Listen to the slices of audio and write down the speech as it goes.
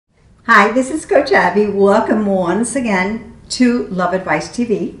Hi, this is Coach Abby. Welcome once again to Love Advice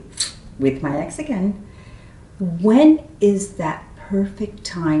TV with my ex again. When is that perfect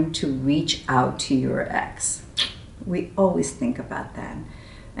time to reach out to your ex? We always think about that.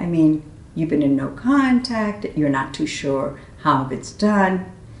 I mean, you've been in no contact, you're not too sure how it's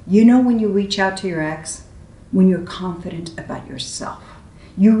done. You know when you reach out to your ex? When you're confident about yourself.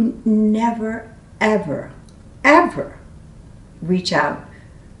 You never, ever, ever reach out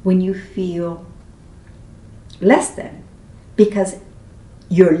when you feel less than, because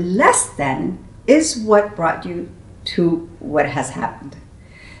your less than is what brought you to what has happened.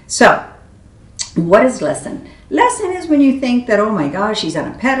 So, what is less than? Less than is when you think that, oh my gosh, he's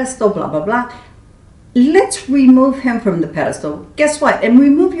on a pedestal, blah, blah, blah. Let's remove him from the pedestal. Guess what? And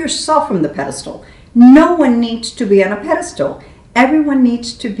remove yourself from the pedestal. No one needs to be on a pedestal. Everyone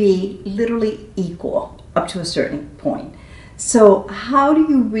needs to be literally equal up to a certain point. So how do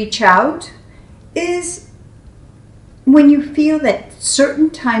you reach out is when you feel that certain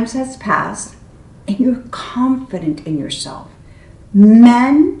times has passed and you're confident in yourself.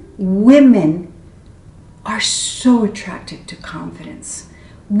 Men, women are so attracted to confidence.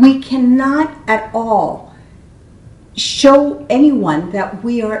 We cannot at all show anyone that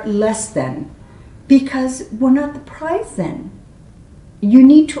we are less than because we're not the prize then. You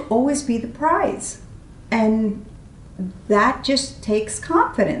need to always be the prize. And that just takes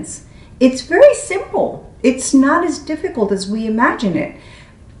confidence. It's very simple. It's not as difficult as we imagine it.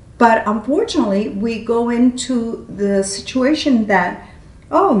 But unfortunately, we go into the situation that,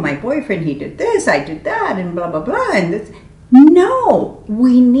 oh, my boyfriend, he did this, I did that, and blah, blah, blah. And this. No,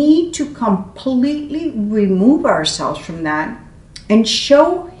 we need to completely remove ourselves from that and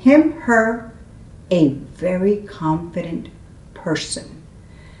show him, her, a very confident person.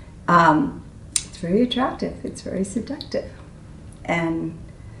 It's very attractive. It's very seductive. And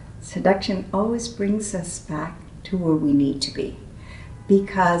seduction always brings us back to where we need to be.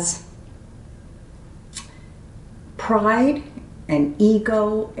 Because pride and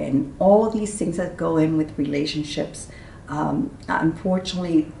ego and all these things that go in with relationships,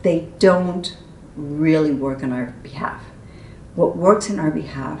 unfortunately, they don't really work on our behalf. What works on our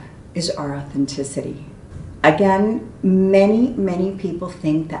behalf is our authenticity. Again, many people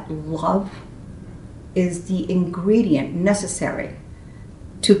think that love is the ingredient necessary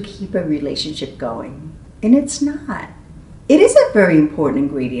to keep a relationship going. And it's not. It is a very important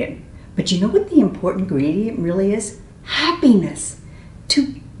ingredient. But you know what the important ingredient really is? Happiness.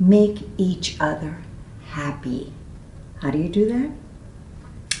 To make each other happy. How do you do that?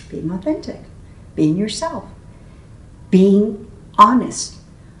 Being authentic. Being yourself. Being honest.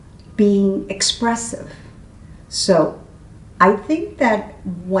 Being expressive. So I think that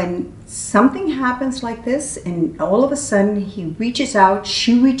when something happens like this and all of a sudden he reaches out,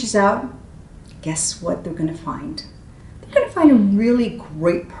 she reaches out, guess what they're going to find? They're going to find a really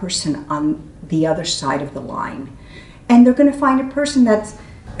great person on the other side of the line. And they're going to find a person that's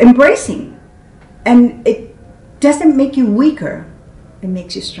embracing. And it doesn't make you weaker, it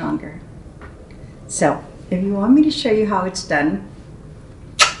makes you stronger. So if you want me to show you how it's done,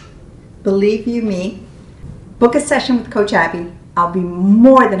 believe you me, book a session with Coach Abby. I'll be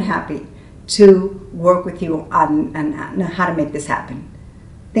more than happy to work with you on how to make this happen.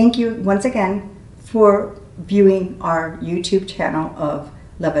 Thank you once again for viewing our YouTube channel of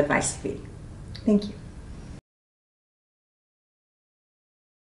Love Advice TV. Thank you.